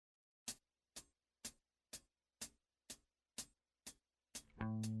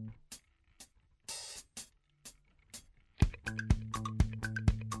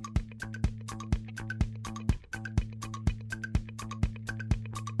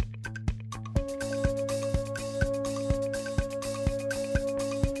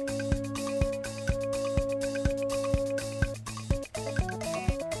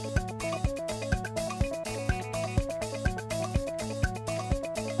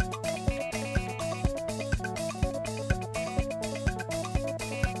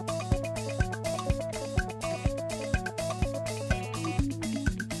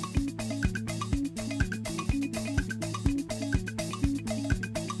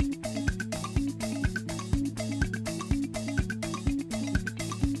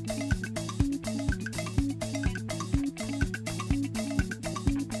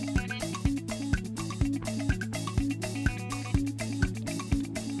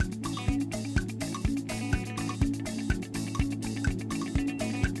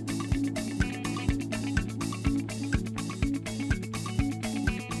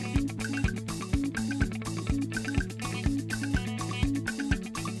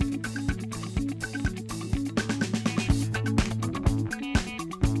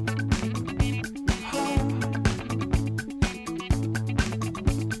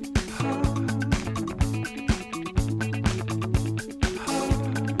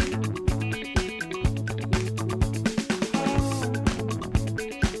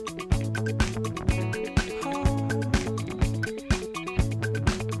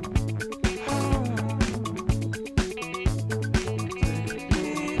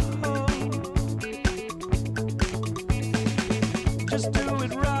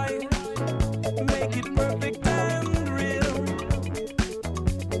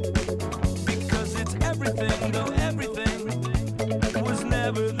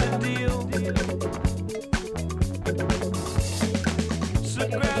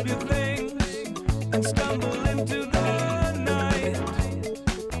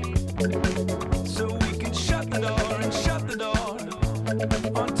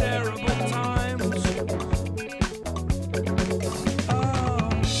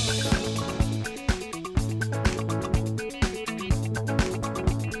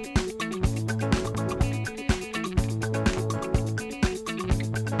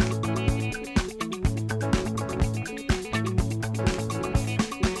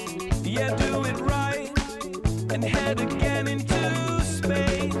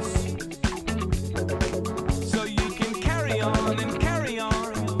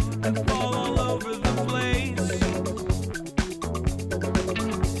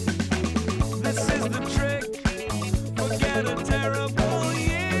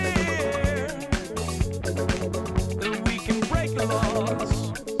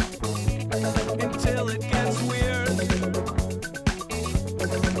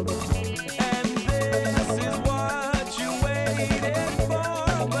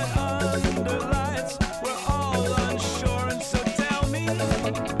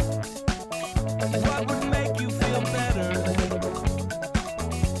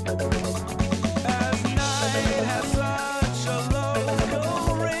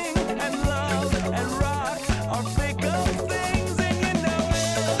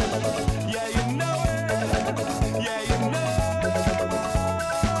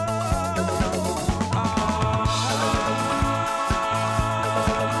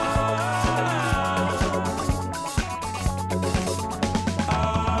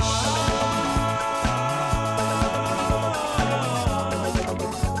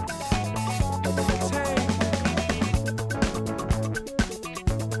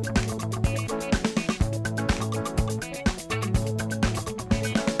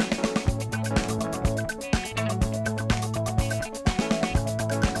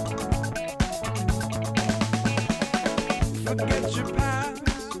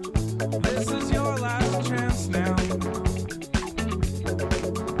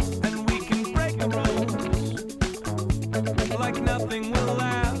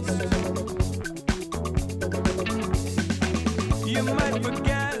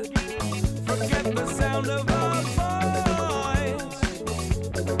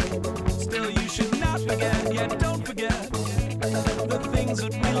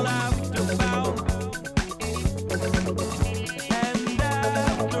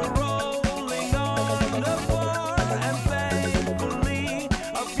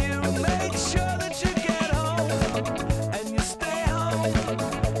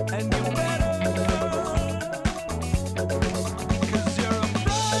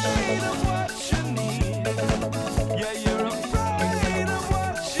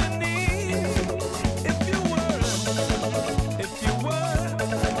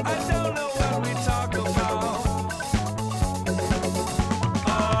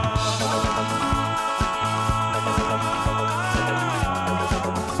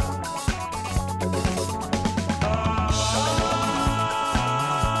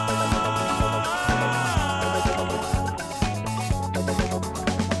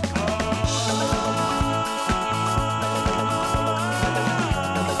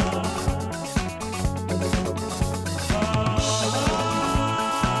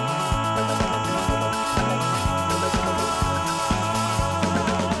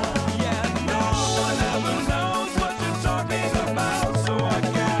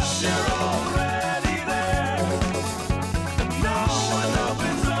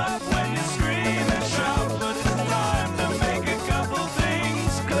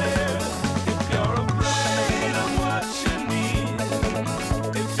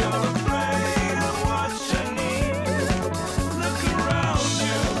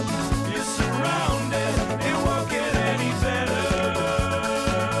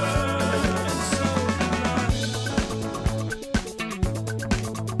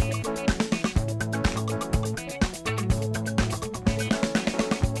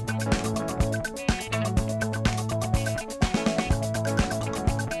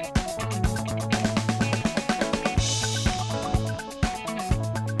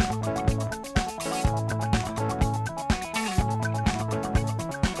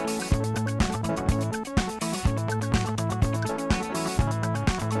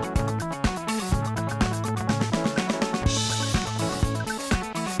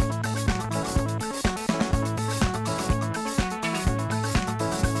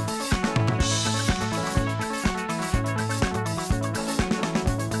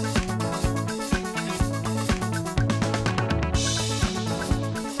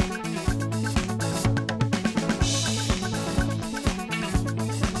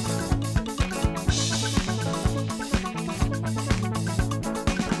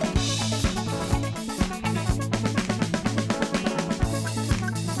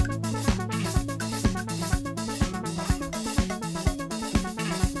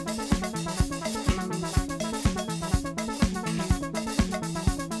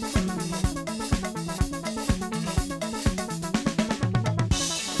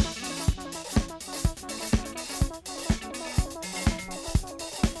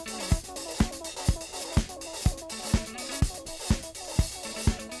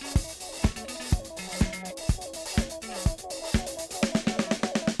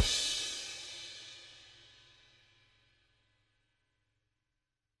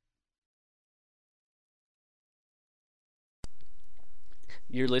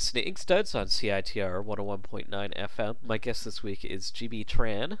You're listening Studs on CITR 101.9 FM. My guest this week is GB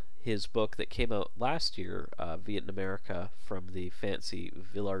Tran. His book that came out last year, Viet in America, from the fancy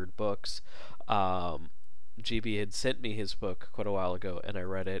Villard Books. GB had sent me his book quite a while ago, and I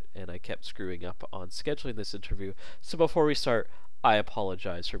read it, and I kept screwing up on scheduling this interview. So before we start, I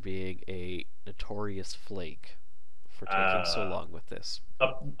apologize for being a notorious flake for taking so long with this.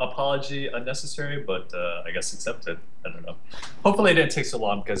 Apology unnecessary, but I guess accepted. I don't know. Hopefully it didn't take so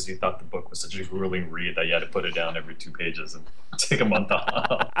long because you thought the book was such a grueling read that you had to put it down every 2 pages and take a month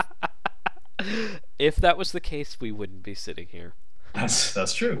off. If that was the case, we wouldn't be sitting here.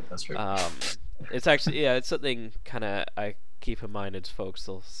 That's true. That's true. It's actually, it's something kind of I keep in mind as folks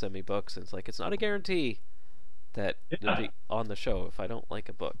will send me books, and it's like, it's not a guarantee that it'll be on the show. If I don't like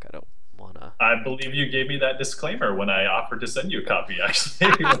a book, I don't wanna. I believe you gave me that disclaimer when I offered to send you a copy,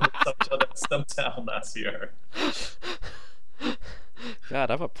 actually, when some show that stumped down last year.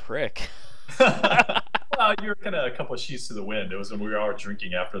 God, I'm a prick. Well, you were kind of a couple of sheets to the wind. It was when we were all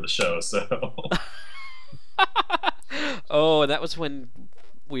drinking after the show, so. Oh, and that was when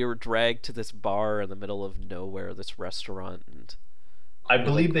we were dragged to this bar in the middle of nowhere, this restaurant, and I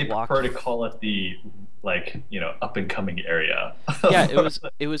believe they prefer to call it the up and coming area. Yeah,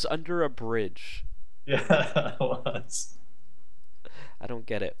 it was under a bridge. Yeah, it was. I don't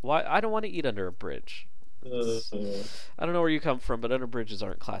get it. Why? I don't want to eat under a bridge. I don't know where you come from, but under bridges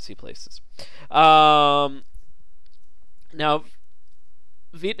aren't classy places. Now,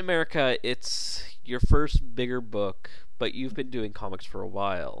 Viet in America, it's your first bigger book, but you've been doing comics for a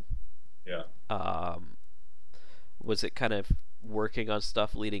while. Yeah. Was it kind of working on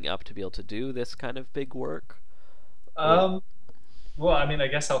stuff leading up to be able to do this kind of big work? Well, I mean, I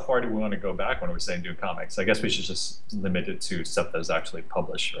guess how far do we want to go back when we're saying do comics? I guess we should just limit it to stuff that is actually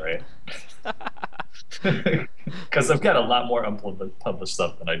published, right? Because I've got a lot more unpublished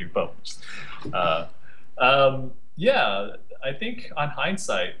stuff than I do published. Yeah, I think on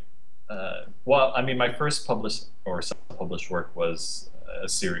hindsight, well, I mean, my first published or self-published work was a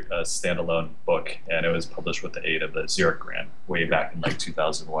standalone book, and it was published with the aid of the Xeric Grant way back in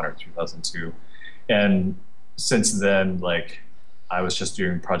 2001 or 2002. And since then, I was just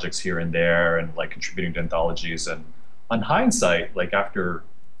doing projects here and there and contributing to anthologies. And on hindsight, after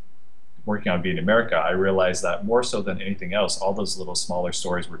working on Viet in America, I realized that more so than anything else, all those little smaller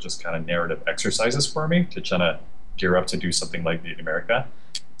stories were just kind of narrative exercises for me to try to gear up to do something like Viet in America.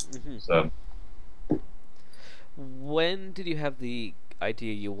 Mm-hmm. So, when did you have the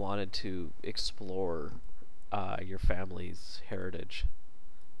idea you wanted to explore your family's heritage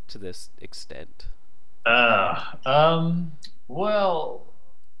to this extent? Well,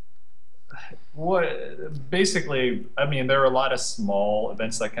 basically, I mean, there are a lot of small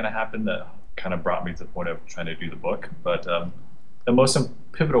events that kind of happened that kind of brought me to the point of trying to do the book. But the most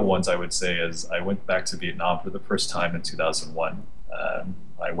pivotal ones, I would say, is I went back to Vietnam for the first time in 2001.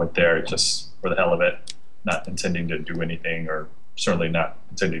 I went there just for the hell of it, not intending to do anything, or certainly not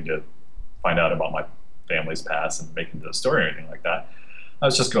intending to find out about my family's past and make it into a story or anything like that. I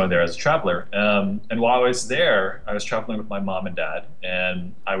was just going there as a traveler. And while I was there, I was traveling with my mom and dad,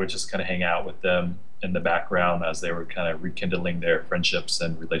 and I would just kind of hang out with them in the background as they were kind of rekindling their friendships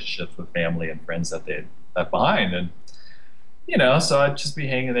and relationships with family and friends that they had left behind. And, so I'd just be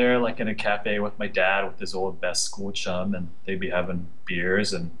hanging there in a cafe with my dad with his old best school chum, and they'd be having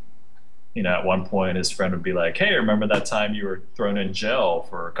beers. And, at one point his friend would be like, "Hey, remember that time you were thrown in jail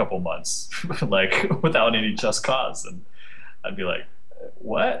for a couple months, without any just cause?" And I'd be like,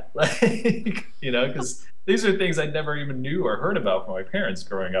 "What?" Because these are things I never even knew or heard about from my parents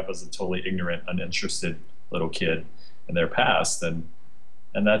growing up as a totally ignorant, uninterested little kid in their past. And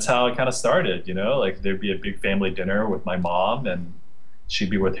that's how it kind of started, there'd be a big family dinner with my mom, and she'd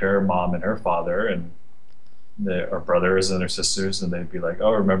be with her mom and her father and our brothers and their sisters, and they'd be like,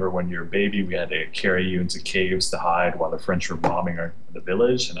 "Oh, remember when you were a baby, we had to carry you into caves to hide while the French were bombing the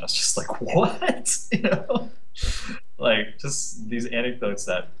village?" And I was just like, "What?" Just these anecdotes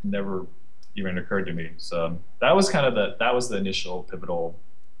that never even occurred to me. So that was kind of the initial pivotal,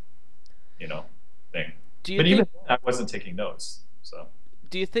 thing. But even then, I wasn't taking notes. So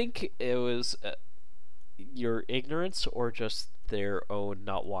do you think it was your ignorance or just their own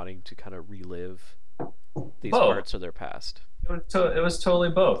not wanting to kind of relive these parts of their past? It was totally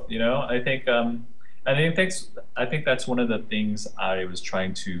both. I think that's one of the things I was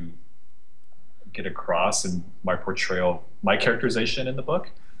trying to get across in my portrayal, my characterization in the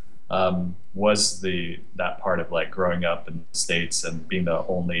book, was that part of growing up in the States and being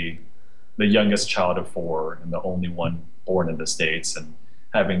the youngest child of 4 and the only one born in the States, and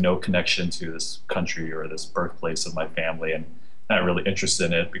having no connection to this country or this birthplace of my family, and not really interested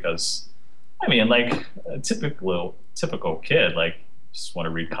in it because, I mean, like a typical kid, like just want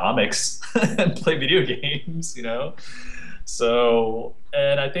to read comics and play video games, you know. So,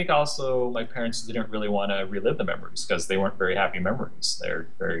 and I think also my parents didn't really want to relive the memories because they weren't very happy memories. They're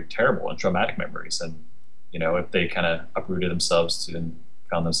very terrible and traumatic memories. And, you know, if they kind of uprooted themselves and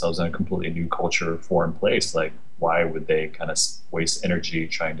found themselves in a completely new culture, foreign place, like why would they kind of waste energy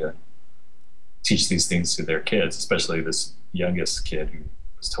trying to teach these things to their kids, especially this youngest kid who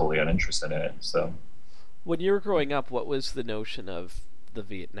was totally uninterested in it. So, When you were growing up, what was the notion of the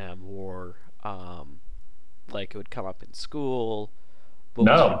Vietnam War? Like it would come up in school. What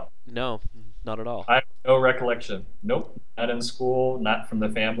was your... no, No, not at all. I have no recollection. Nope, not in school, not from the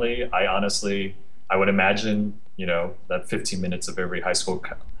family. I honestly, I would imagine, you know, that 15 minutes of every high school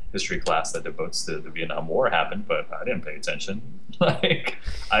history class that devotes to the Vietnam War happened, but I didn't pay attention. Like,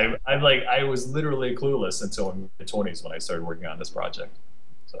 I was literally clueless until in my 20s when I started working on this project.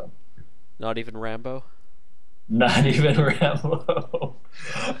 So, Not even Rambo? not even Rambo.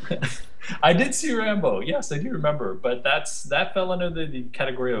 I did see Rambo. Yes, I do remember, but that fell under the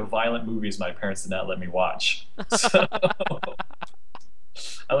category of violent movies my parents did not let me watch. So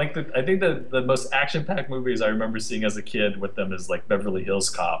I think the most action-packed movies I remember seeing as a kid with them is like Beverly Hills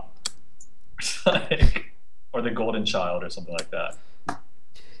Cop, like, or The Golden Child or something like that.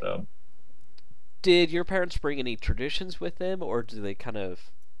 So Did your parents bring any traditions with them, or do they kind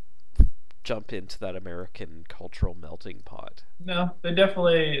of jump into that American cultural melting pot? no, they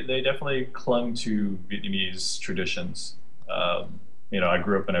definitely clung to Vietnamese traditions. You know, I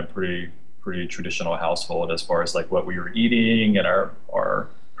grew up in a pretty traditional household as far as like what we were eating and our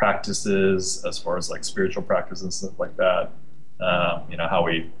practices, as far as like spiritual practices and stuff like that. You know, how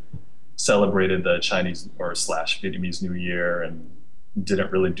we celebrated the Chinese or slash Vietnamese New Year and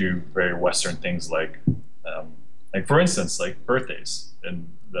didn't really do very Western things like for instance, like birthdays, and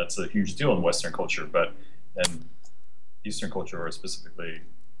that's a huge deal in Western culture, but in Eastern culture, or specifically,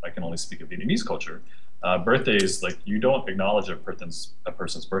 I can only speak of Vietnamese culture. Birthdays, like you don't acknowledge a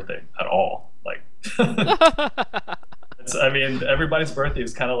person's birthday at all. Like, I mean, everybody's birthday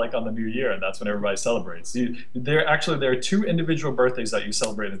is kind of like on the New Year, and that's when everybody celebrates. There are two individual birthdays that you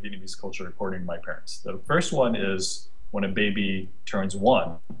celebrate in Vietnamese culture, according to my parents. The first one is when a baby turns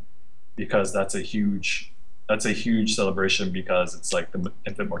one, because that's a huge celebration because it's like the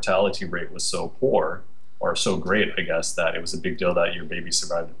infant mortality rate was so poor or so great, I guess, that it was a big deal that your baby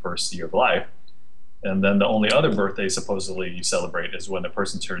survived the first year of life. And then the only other birthday supposedly you celebrate is when the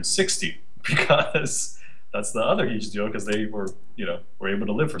person turns 60, because that's the other huge deal because they were able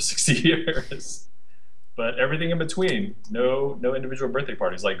to live for 60 years. But everything in between, no individual birthday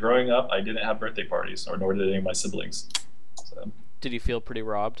parties. Like growing up, I didn't have birthday parties, or nor did any of my siblings. So. Did you feel pretty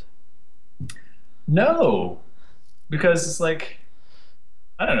robbed? No, because it's like,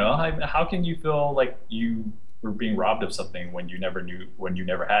 I don't know. How can you feel like you were being robbed of something when you never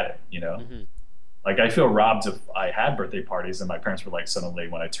had it? You know, Hmm. like I feel robbed if I had birthday parties and my parents were like suddenly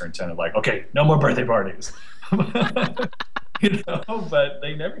when I turned 10, like, okay, no more birthday parties. You know, but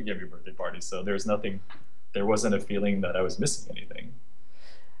they never gave me birthday parties, so there wasn't a feeling that I was missing anything.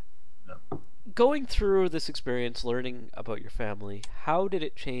 No. Going through this experience, learning about your family, how did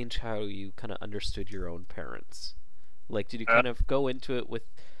it change how you kind of understood your own parents? Like, did you Uh, kind of go into it with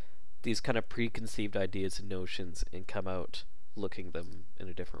these kind of preconceived ideas and notions and come out looking them in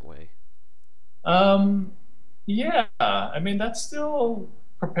a different way? Um, yeah, I mean, that's still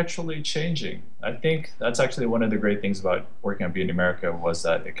perpetually changing. I think that's actually one of the great things about working on Being America was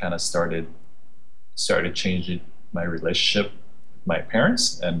that it kind of started changing my relationship with my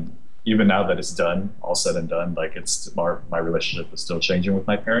parents. And even now that it's done, all said and done, like my relationship is still changing with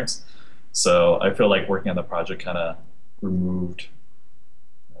my parents. So I feel like working on the project kind of removed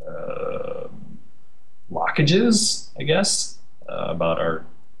uh, blockages, I guess, about our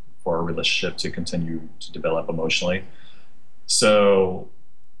relationship to continue to develop emotionally. So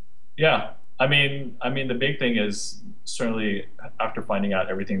yeah, I mean, the big thing is certainly after finding out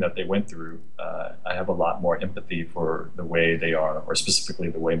everything that they went through, I have a lot more empathy for the way they are, or specifically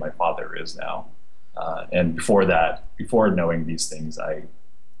the way my father is now. And before that, before knowing these things,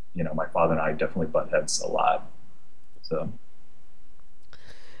 my father and I definitely butt heads a lot. So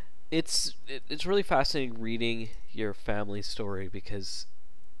It's really fascinating reading your family story because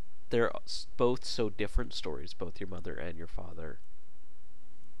they're both so different stories, both your mother and your father.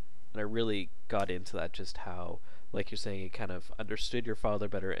 And I really got into that, just how, like you're saying, you kind of understood your father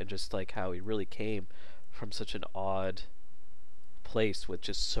better, and just like how he really came from such an odd place with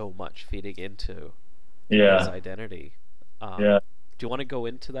just so much feeding into his yeah, identity. yeah, Do you want to go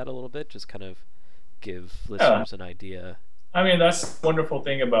into that a little bit? Just kind of give yeah. listeners an idea. I mean, that's the wonderful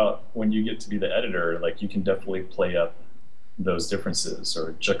thing about when you get to be the editor. Like, you can definitely play up those differences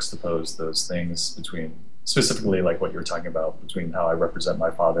or juxtapose those things between, specifically like what you're talking about, between how I represent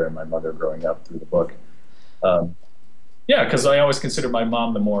my father and my mother growing up through the book. Um, yeah, because I always consider my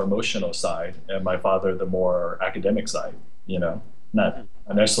mom the more emotional side and my father the more academic side. You know, not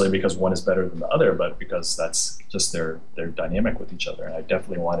Mhm. necessarily because one is better than the other, but because that's just their dynamic with each other. And I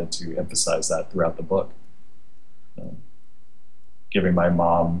definitely wanted to emphasize that throughout the book. Um, Giving my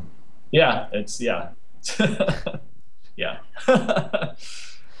mom, yeah, it's yeah, yeah.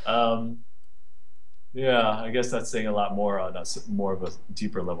 um, yeah, I guess that's saying a lot more on us, more of a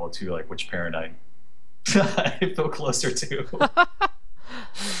deeper level too, like which parent I I feel closer to.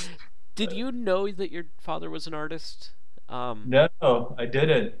 Did you know that your father was an artist? Um, No, I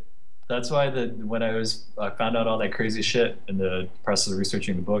didn't. That's why when I found out all that crazy shit in the process of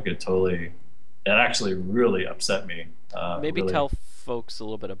researching the book, it actually really upset me. Maybe Really. tell folks a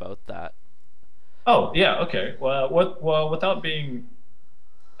little bit about that. Oh yeah, okay. Well, without being,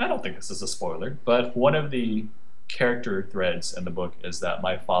 I don't think this is a spoiler, but one of the character threads in the book is that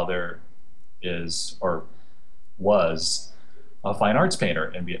my father is or was a fine arts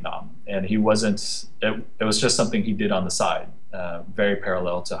painter in Vietnam, and he wasn't. It was just something he did on the side, very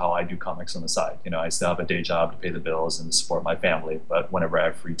parallel to how I do comics on the side. You know, I still have a day job to pay the bills and to support my family, but whenever I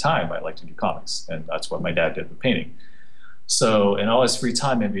have free time, I like to do comics, and that's what my dad did with painting. So, in all his free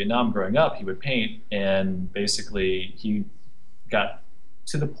time in Vietnam growing up, he would paint, and basically he got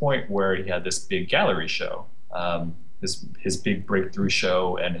to the point where he had this big gallery show, his big breakthrough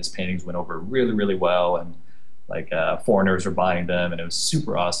show, and his paintings went over really really well, and like foreigners were buying them, and it was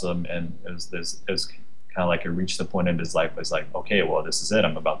super awesome. And it was kind of like it reached the point in his life where it's like, okay, well, this is it.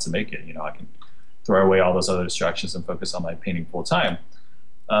 I'm about to make it. You know, I can throw away all those other distractions and focus on my painting full time.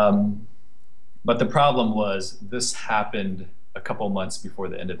 Um, but the problem was this happened a couple months before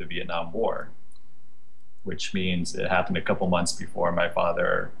the end of the Vietnam War, which means it happened a couple months before my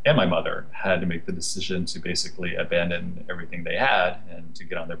father and my mother had to make the decision to basically abandon everything they had and to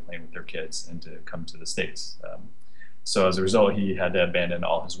get on their plane with their kids and to come to the States. So as a result, he had to abandon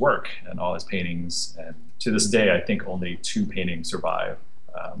all his work and all his paintings. And to this day, I think only two paintings survive,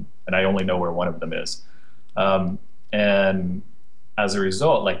 and I only know where one of them is. And as a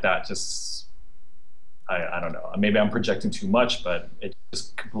result, like that, just I don't know. Maybe I'm projecting too much, but it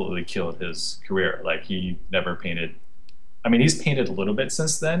just completely killed his career. Like he never painted. I mean, he's painted a little bit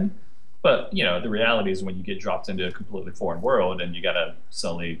since then, but you know, the reality is when you get dropped into a completely foreign world and you gotta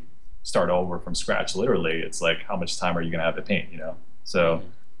suddenly start over from scratch, literally, it's like how much time are you gonna have to paint? You know? So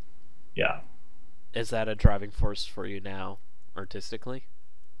Mhm. yeah. Is that a driving force for you now, artistically?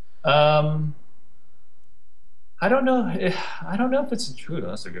 Um, I don't know. I don't know if it's true.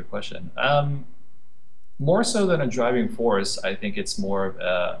 That's a good question. More so than a driving force, I think it's more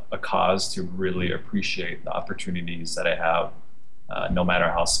of a cause to really appreciate the opportunities that I have, no matter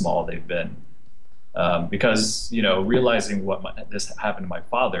how small they've been. Because you know, realizing this happened to my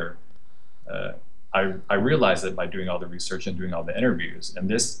father, uh, I realized it by doing all the research and doing all the interviews, and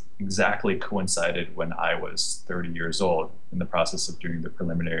this exactly coincided when I was 30 years old in the process of doing the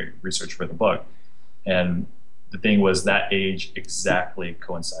preliminary research for the book. And the thing was that age exactly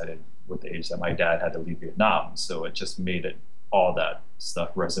coincided with the age that my dad had to leave Vietnam. So it just made it all that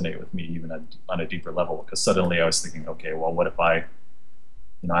stuff resonate with me even on a deeper level. Because suddenly I was thinking, okay, well, what if I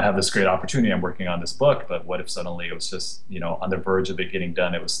have this great opportunity. I'm working on this book, but what if suddenly it was just, on the verge of it getting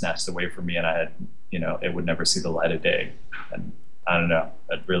done, it was snatched away from me, and I had, it would never see the light of day. And I don't know,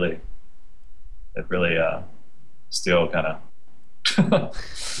 it really, still kind of,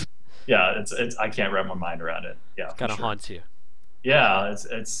 yeah, it's, I can't wrap my mind around it. Yeah, for Kind of sure. haunts you. Yeah,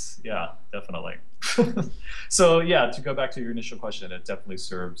 yeah, definitely. So yeah, to go back to your initial question, it definitely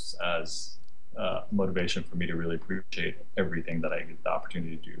serves as motivation for me to really appreciate everything that I get the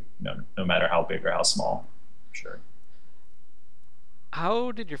opportunity to do, no matter how big or how small. For sure.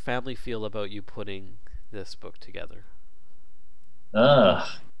 How did your family feel about you putting this book together? Uh,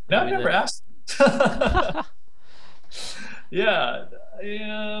 no, I I've mean, never asked. Yeah,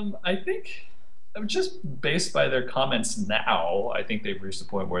 I think just based by their comments now, I think they've reached a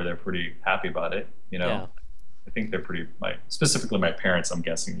point where they're pretty happy about it. yeah. I think they're specifically my parents. I'm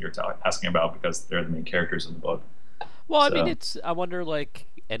guessing you're asking about because they're the main characters in the book. Well, I mean, So I wonder, like,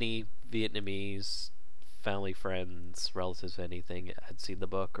 any Vietnamese family, friends, relatives, anything had seen the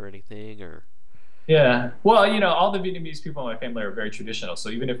book or anything, or. yeah, well, all the Vietnamese people in my family are very traditional. So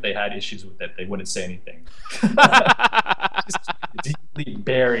even if they had issues with it, they wouldn't say anything. Just deeply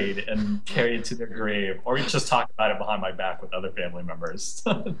buried and carried to their grave, or you just talk about it behind my back with other family members.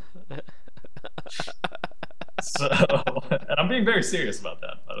 So, and I'm being very serious about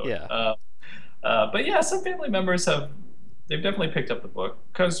that, by the way. Yeah. But yeah, some family members they've definitely picked up the book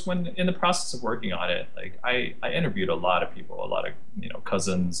because when in the process of working on it, like I interviewed a lot of people, a lot of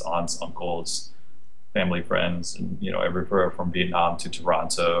cousins, aunts, uncles, family friends, and everywhere from Vietnam to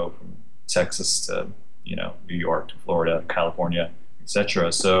Toronto, from Texas to New York to Florida, California,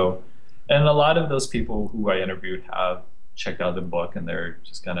 etc. So, and a lot of those people who I interviewed have checked out the book and they're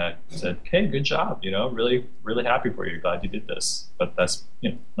just kind of said, "Hey, good job! Really, really happy for you. Glad you did this." But that's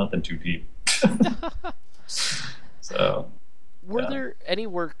nothing too deep. So, Were yeah. there any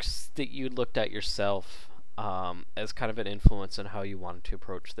works that you looked at yourself as kind of an influence on how you wanted to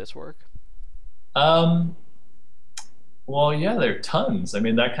approach this work? Um, well, yeah, there are tons. I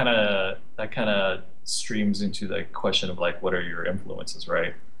mean, that kind of streams into the question of like, what are your influences,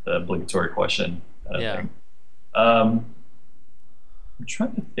 right? The obligatory question kind of Yeah. thing. Um, I'm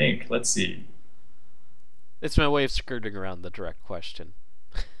trying to think. Let's see. It's my way of skirting around the direct question.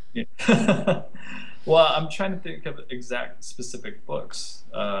 Yeah. Well, I'm trying to think of exact specific books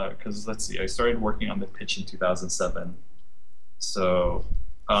because let's see. I started working on the pitch in 2007. So,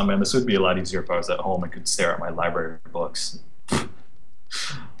 and this would be a lot easier if I was at home and could stare at my library books.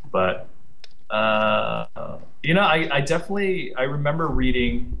 But I definitely I remember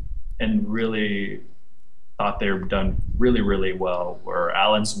reading and really thought they were done really really well. Were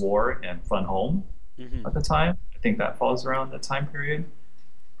Alan's War and Fun Home Hmm. at the time. I think that falls around that time period.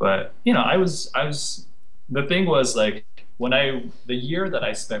 But I was the thing was like the year that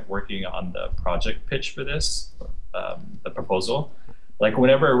I spent working on the project pitch for this, the proposal, like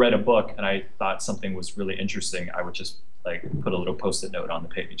whenever I read a book and I thought something was really interesting, I would just like put a little post-it note on the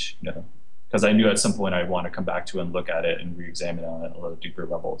page, because I knew at some point I'd want to come back to and look at it and re-examine it on a little deeper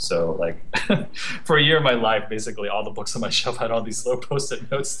level. So like for a year of my life, basically all the books on my shelf had all these little post-it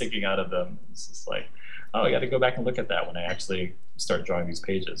notes sticking out of them. It's just like, oh, I got to go back and look at that when I actually start drawing these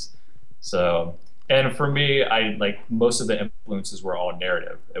pages. So, and for me, I like most of the influences were all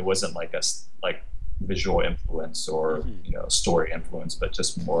narrative. It wasn't like like visual influence or Hmm. story influence, but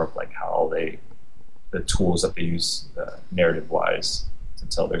just more of like how the tools that they use narrative wise to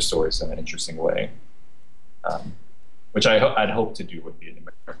tell their stories in an interesting way, um, which I'd hope to do with Being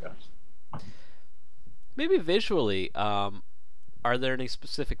America. Maybe visually, are there any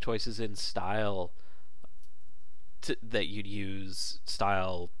specific choices in style that you'd use,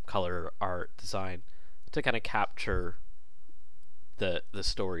 style, color, art, design, to kind of capture the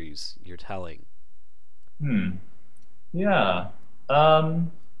stories you're telling? Hmm. Yeah.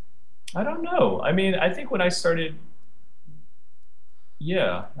 Um, I don't know. I mean, I think when I started,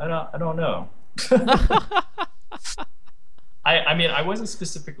 yeah, I don't know. I mean, I wasn't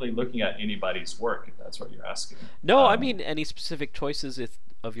specifically looking at anybody's work, if that's what you're asking. No, I Um, mean any specific choices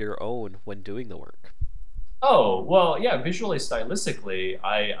of your own when doing the work. oh, well, yeah, visually, stylistically,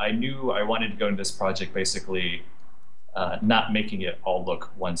 I knew I wanted to go into this project basically not making it all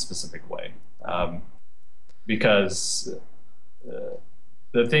look one specific way. Because uh,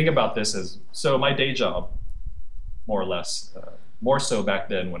 the thing about this is, so my day job, more or less, more so back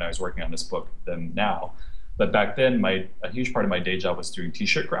then when I was working on this book than now. But back then, a huge part of my day job was doing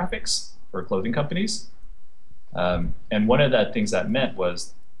T-shirt graphics for clothing companies. And one of the things that meant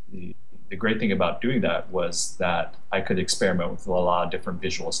was the great thing about doing that was that I could experiment with a lot of different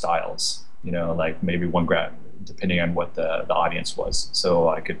visual styles. Like maybe one graph, depending on what the audience was. So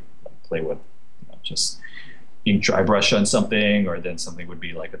I could play with just ink dry brush on something, or then something would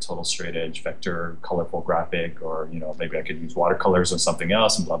be like a total straight edge vector, colorful graphic, or maybe I could use watercolors on something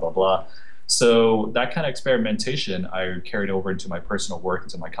else, and blah blah blah. So that kind of experimentation I carried over into my personal work,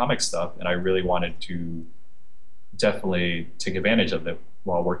 into my comic stuff, and I really wanted to definitely take advantage of it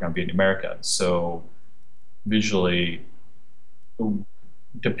while working on Being America. So visually,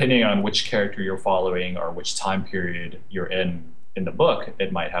 depending on which character you're following or which time period you're in the book,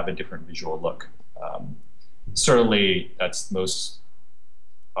 it might have a different visual look. Um, Certainly, that's most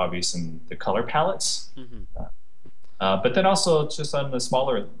obvious in the color palettes. Hmm. But then also just on the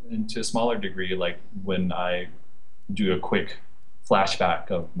to a smaller degree, like when I do a quick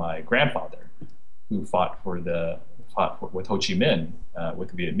flashback of my grandfather, who with Ho Chi Minh, with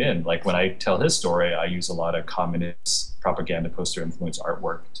the Viet Minh. Like when I tell his story, I use a lot of communist propaganda poster influence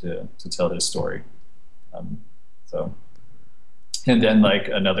artwork to tell his story. Um, so, and then like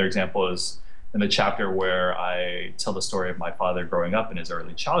another example is in the chapter where I tell the story of my father growing up in his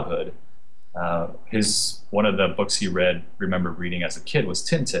early childhood. His one of the books he remembered reading as a kid was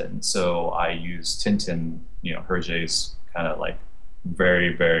Tintin. So I used Tintin, Hergé's kind of like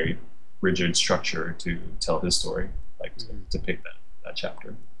very very rigid structure to tell his story, like to Hmm. pick that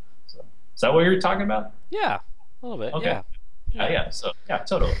chapter. So is that what you're talking about? Yeah, A little bit, Okay. yeah. Yeah, Yeah. yeah. So yeah,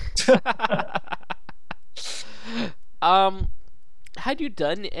 totally. um, had you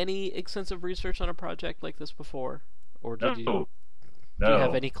done any extensive research on a project like this before, or No, do you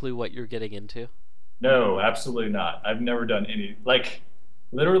have no, any clue what you're getting into? no, absolutely not. I've never done any, like,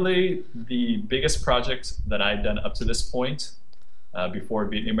 literally the biggest project that I'd done up to this point, before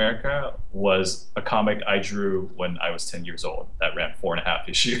Beating America, was a comic I drew when I was 10 years old that ran 4.5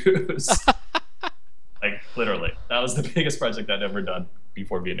 issues. Like, literally, that was the biggest project I'd ever done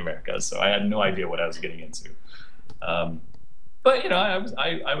before Beating America. So I had no idea what I was getting into. Um, but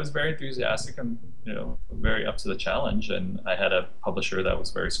I was very enthusiastic and very up to the challenge, and I had a publisher that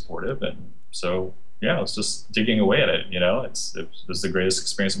was very supportive, and so yeah, I was just digging away at it. It was the greatest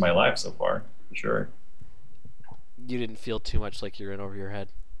experience of my life so far, for sure. You didn't feel too much like you're in over your head.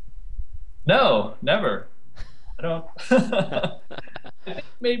 No, never. I don't. I think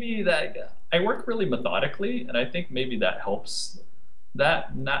maybe that I work really methodically, and I think maybe that helps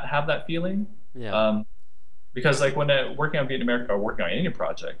that not have that feeling. Yeah. Because like when working on Beat America or working on any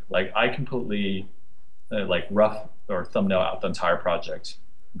project, like I completely like rough or thumbnail out the entire project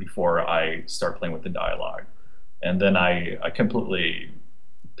before I start playing with the dialogue, and then I completely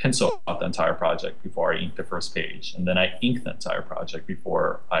pencil out the entire project before I ink the first page, and then I ink the entire project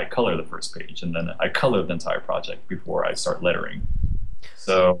before I color the first page, and then I color the entire project before I start lettering.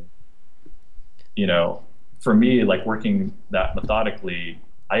 So you know, for me, like working that methodically,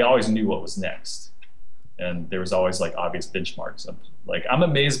 I always knew what was next, and there was always like obvious benchmarks. Like I'm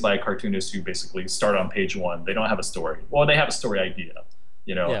amazed by cartoonists who basically start on page one. They don't have a story. Well, they have a story idea,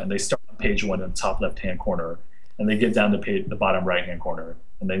 Yeah. and they start on page one in the top left hand corner, and they get down to the bottom right hand corner,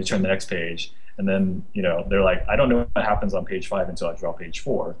 and then you turn the next page, and then they're like, I don't know what happens on page five until I draw page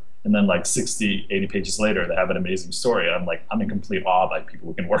four. And then like 60, 80 pages later, they have an amazing story. I'm like, I'm in complete awe by people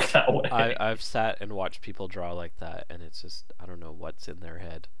who can work that way. I've sat and watched people draw like that, and it's just I don't know what's in their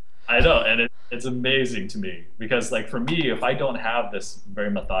head. I know, and it's amazing to me because, like, for me, if I don't have this very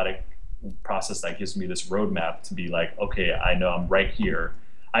methodic process that gives me this roadmap to be like, okay, I know I'm right here.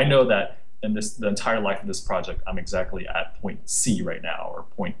 I know that in the entire life of this project, I'm exactly at point C right now, or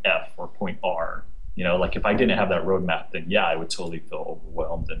point F, or point R. Like if I didn't have that roadmap, then yeah, I would totally feel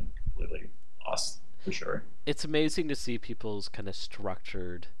overwhelmed and completely lost for sure. It's amazing to see people's kind of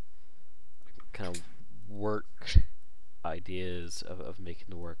structured kind of work ideas of making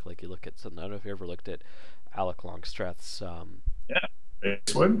the work. Like you look at something. I don't know if you ever looked at Alec Longstreth's. Yeah,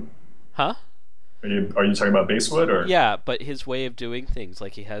 Basewood. Huh? Are you talking about Basewood or? Yeah, but his way of doing things,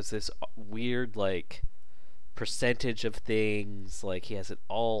 like he has this weird like percentage of things. Like he has it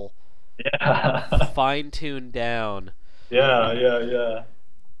all Yeah. fine tuned down. Yeah, yeah, yeah.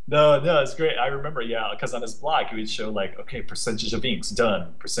 No, no, it's great. I remember, yeah, because on his blog he would show like, okay, percentage of inks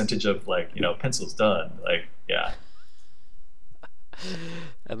done, percentage of like, pencils done. Like, yeah.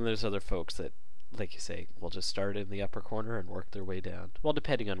 And then there's other folks that, like you say, will just start in the upper corner and work their way down. Well,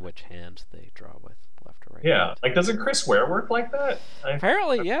 depending on which hand they draw with, left or right Yeah. hand. Like, doesn't Chris Ware work like that?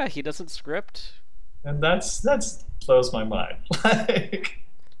 Apparently, yeah, he doesn't script. And that's blows my mind. Like,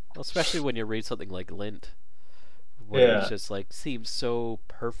 Well, especially when you read something like Lint, where it's yeah. just like seems so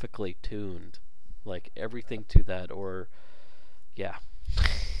perfectly tuned, like everything to that. Or yeah,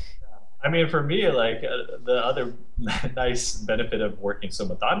 I mean, for me, like the other nice benefit of working so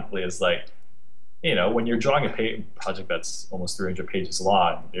methodically is like, when you're drawing a project that's almost 300 pages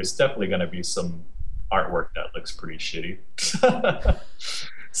long, there's definitely going to be some artwork that looks pretty shitty.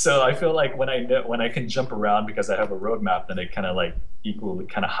 So I feel like when I can jump around because I have a roadmap, then it kind of like equally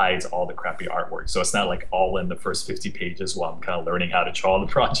kind of hides all the crappy artwork. So it's not like all in the first 50 pages while I'm kind of learning how to draw the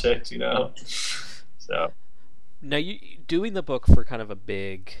project. So now you doing the book for kind of a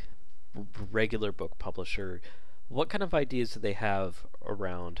big regular book publisher. What kind of ideas do they have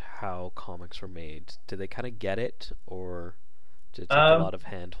around how comics are made? Do they kind of get it, or did it take a um, lot of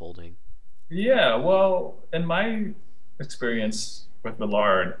hand holding? yeah, well, in my experience with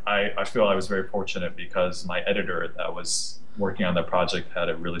Millard, I feel I was very fortunate because my editor that was working on the project had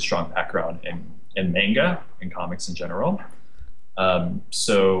a really strong background in manga and comics in general.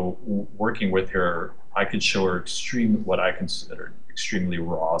 So working with her, I could show her what I considered extremely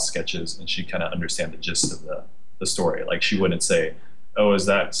raw sketches, and she kind of understand the gist of the story. Like she wouldn't say, "Oh, is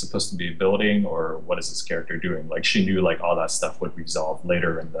that supposed to be a building, or what is this character doing?" Like she knew like all that stuff would resolve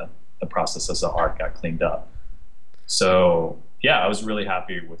later in the process as the art got cleaned up. So yeah, I was really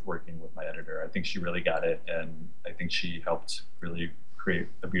happy with working with my editor. I think she really got it, and I think she helped really create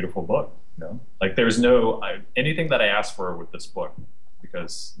a beautiful book. Like there's no anything that I asked for with this book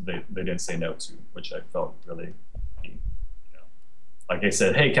because they didn't say no to, which I felt really lucky. Like I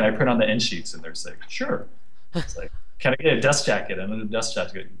said, hey, can I print on the end sheets? And they're like, sure. It's like, can I get a dust jacket? And then the dust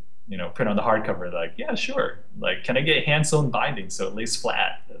jacket, print on the hardcover. They're like, yeah, sure. Like, can I get hand sewn binding so it lays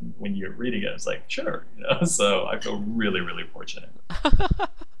flat? And when you're reading it, it's like, sure. So I feel really, really fortunate.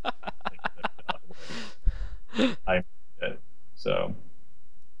 I so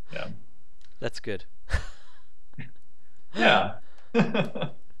yeah, That's good. yeah.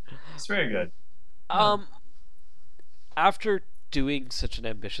 It's very good. Yeah. Um, After doing such an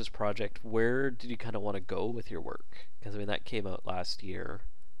ambitious project, where did you kind of want to go with your work? Because I mean, that came out last year,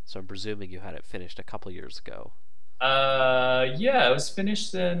 so I'm presuming you had it finished a couple years ago. Yeah, it was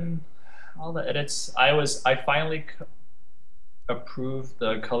finished in all the edits. I finally approved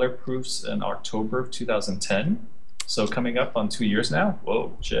the color proofs in October of 2010. So coming up on 2 years now.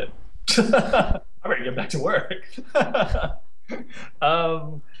 Whoa, shit. I'm ready to get back to work.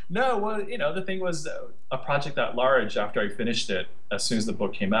 No, well, the thing was a project at large after I finished it, as soon as the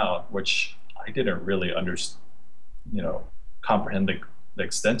book came out, which I didn't really you know, comprehend the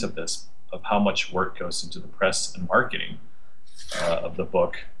extent of this, of how much work goes into the press and marketing of the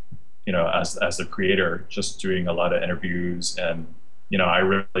book. As the creator, just doing a lot of interviews, and I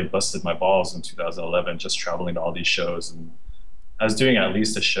really busted my balls in 2011, just traveling to all these shows, and I was doing at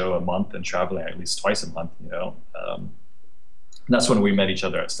least a show a month and traveling at least twice a month. And that's when we met each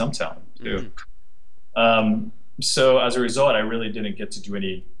other at Stumptown too. So as a result, I really didn't get to do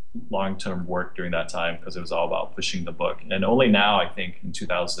any long-term work during that time because it was all about pushing the book. And only now, I think, in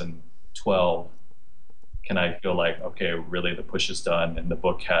 2012, can I feel like, okay, really the push is done and the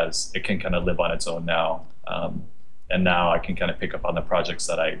book it can kind of live on its own now. And now I can kind of pick up on the projects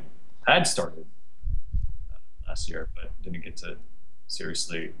that I had started last year, but didn't get to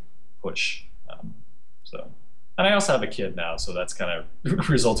seriously push. So, and I also have a kid now, so that's kind of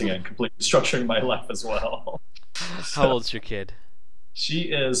resulting in completely structuring my life as well. How So old's your kid? she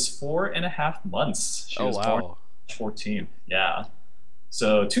is 4.5 months. She Oh was born wow. 14. Yeah.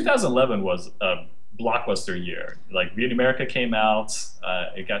 So 2011 was a blockbuster year. Like Viet America came out,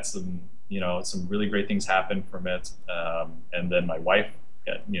 it got some really great things happened from it, and then my wife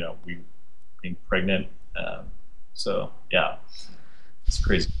got we being pregnant. So yeah, it's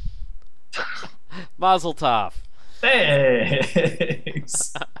crazy. Mazel tov.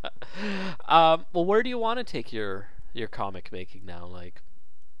 Thanks. Well, where do you want to take your comic making now? Like,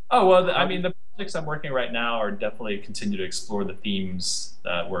 Oh well, I how do mean you? the projects I'm working right now are definitely continue to explore the themes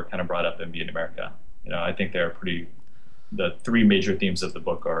that were kind of brought up in Viet America. I think they're pretty. The three major themes of the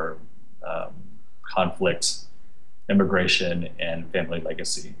book are um, conflict, immigration, and family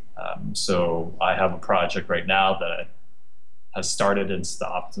legacy. So I have a project right now that has started and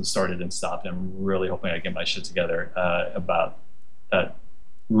stopped and started and stopped. And I'm really hoping I get my shit together about that.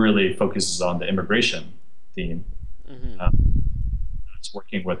 Really focuses on the immigration theme. Hmm. Uh, it's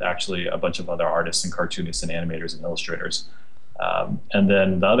working with actually a bunch of other artists and cartoonists and animators and illustrators. And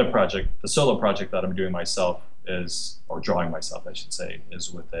then the other project, the solo project that I'm doing myself or drawing myself, I should say,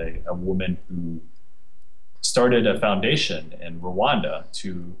 is with a woman who started a foundation in Rwanda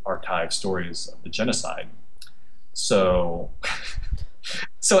to archive stories of the genocide. So,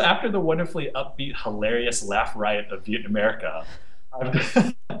 so after the wonderfully upbeat, hilarious laugh riot of Viet America,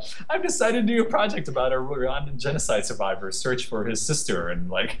 I've, I've decided to do a project about a Rwandan genocide survivor search for his sister and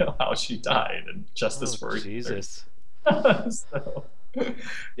like how she died and justice Oh for her. Jesus. So,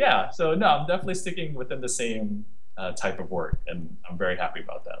 yeah, so no, I'm definitely sticking within the same type of work, and I'm very happy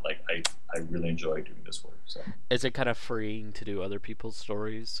about that. Like, I really enjoy doing this work. So, Is it kind of freeing to do other people's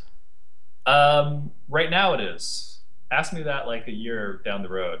stories? right now it is. Ask me that like a year down the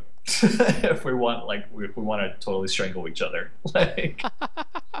road, if we want to totally strangle each other. Like,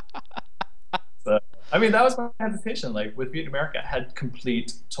 so, I mean, that was my hesitation. Like with Viet America, I had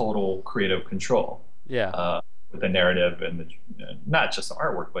complete, total creative control. Yeah. With the narrative and not just the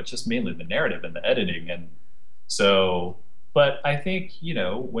artwork, but just mainly the narrative and the editing. And so, but I think,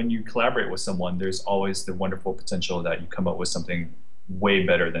 when you collaborate with someone, there's always the wonderful potential that you come up with something way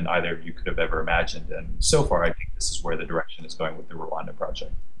better than either of you could have ever imagined. And so far, I think this is where the direction is going with the Rwanda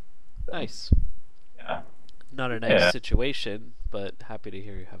project. So, Nice. yeah. Not a nice Yeah. situation, but happy to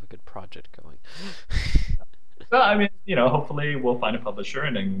hear you have a good project going. Well, I mean, hopefully we'll find a publisher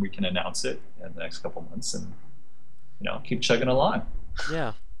and then we can announce it in the next couple months and, keep chugging along.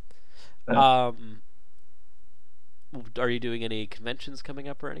 Yeah. Uh, Um, are you doing any conventions coming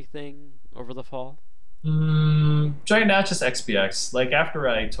up or anything over the fall? Right now, just XPX. Like after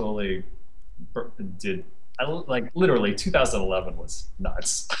I totally did, like literally 2011 was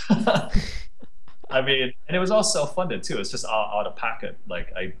nuts. I mean, and it was all self-funded too. It's just all out of pocket.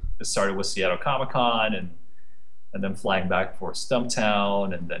 Like I started with Seattle Comic Con, and and then flying back for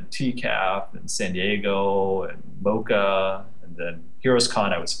Stumptown, and then TCAF, and San Diego, and MoCA, and then Heroes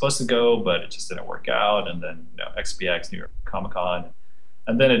Con. I was supposed to go, but it just didn't work out. And then XPX, New York Comic Con,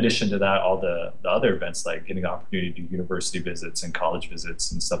 and then in addition to that, all the other events, like getting the opportunity to do university visits and college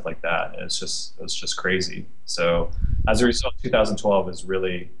visits and stuff like that. And it was just crazy. So as a result, 2012 is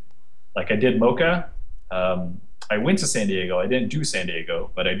really like I did MoCA. I went to San Diego. I didn't do San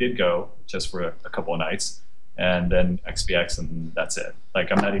Diego, but I did go just for a couple of nights, and then XPX, and that's it.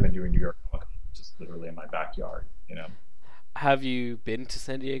 Like I'm not even doing New York Comic Con, just literally in my backyard. Have you been to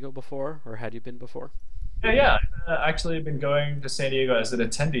San Diego before, or had you been before? Yeah. Actually, I've been going to San Diego as an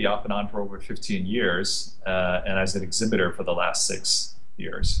attendee off and on for over 15 years, and as an exhibitor for the last 6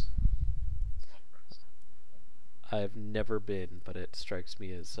 years. I've never been, but it strikes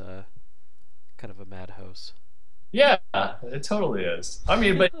me as kind of a madhouse. Yeah, it totally is. I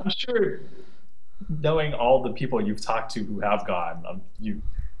mean, but I'm sure knowing all the people you've talked to who have gone, you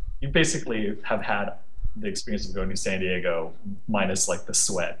basically have had the experience of going to San Diego minus like the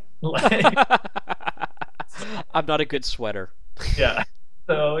sweat. I'm not a good sweater. Yeah,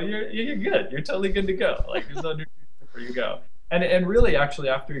 so you're good. You're totally good to go. Like there's no new where you go. And really, actually,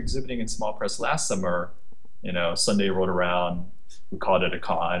 after exhibiting in Small Press last summer, Sunday rolled around, we called it a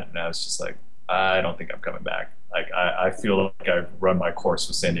con, and I was just like, I don't think I'm coming back. Like I feel like I've run my course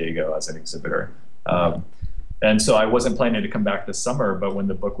with San Diego as an exhibitor. And so I wasn't planning to come back this summer, but when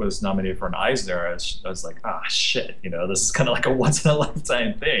the book was nominated for an Eisner, I was like, shit, this is kind of like a once in a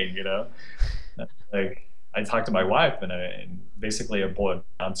lifetime thing, Like I talked to my wife, and basically it boiled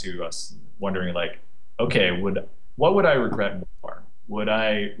down to us wondering, like, okay, what would I regret more? Would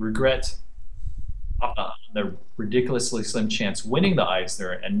I regret the ridiculously slim chance winning the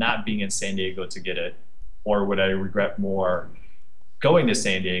Eisner and not being in San Diego to get it, or would I regret more going to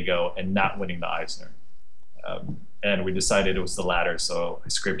San Diego and not winning the Eisner? And we decided it was the latter, so I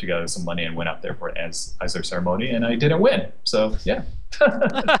scraped together some money and went up there for an Eisner ceremony, and I didn't win. So yeah.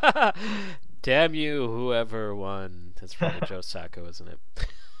 Damn you, whoever won. That's probably Joe Sacco, isn't it?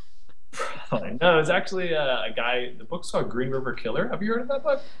 No, it's actually a guy. The book's called Green River Killer. Have you heard of that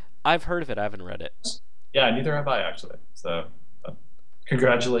book? I've heard of it. I haven't read it. Yeah, neither have I, actually. So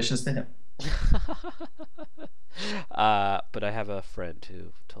congratulations to him. But I have a friend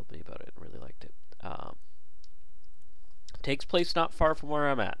who told me about it and really liked it. Takes place not far from where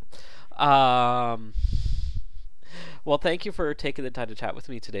I'm at. Well, thank you for taking the time to chat with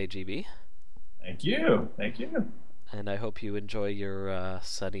me today, GB. Thank you. And I hope you enjoy your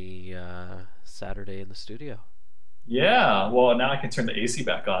sunny Saturday in the studio. Yeah, well, now I can turn the AC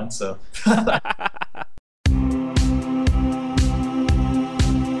back on, so.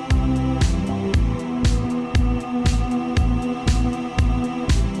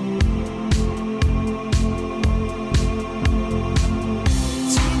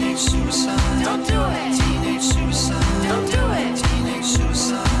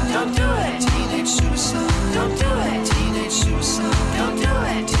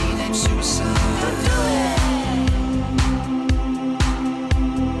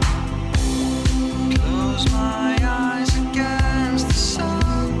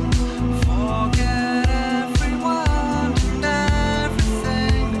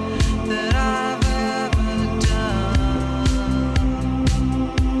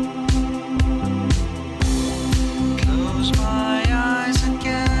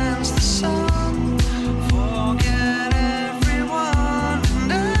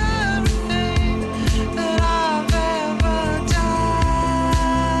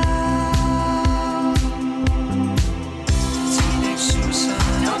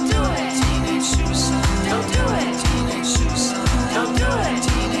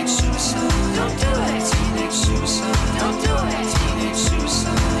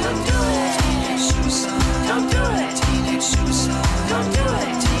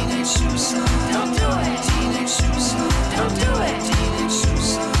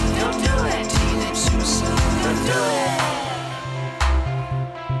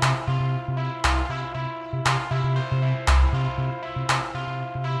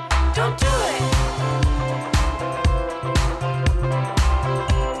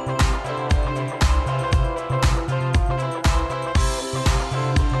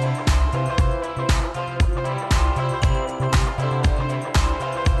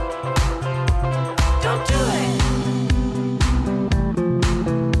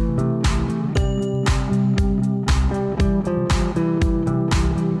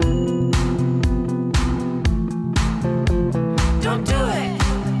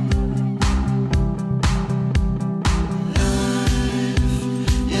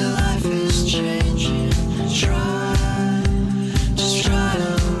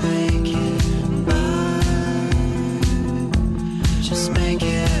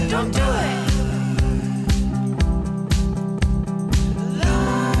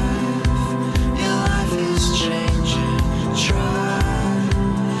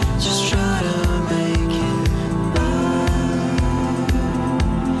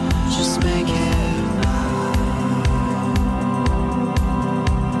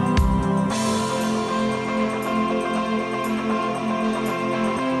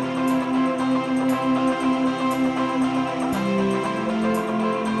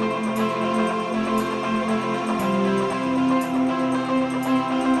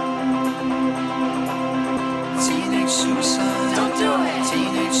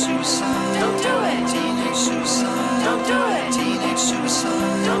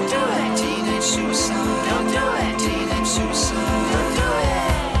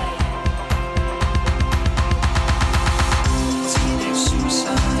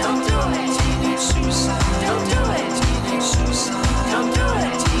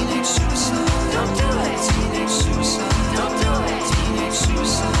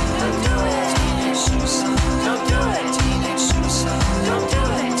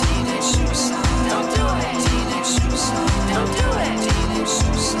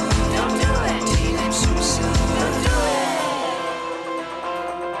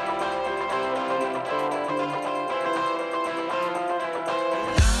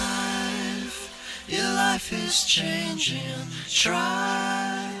 life is changing.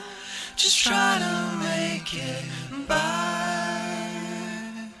 Just try to make it by.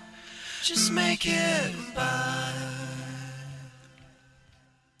 Just make it by.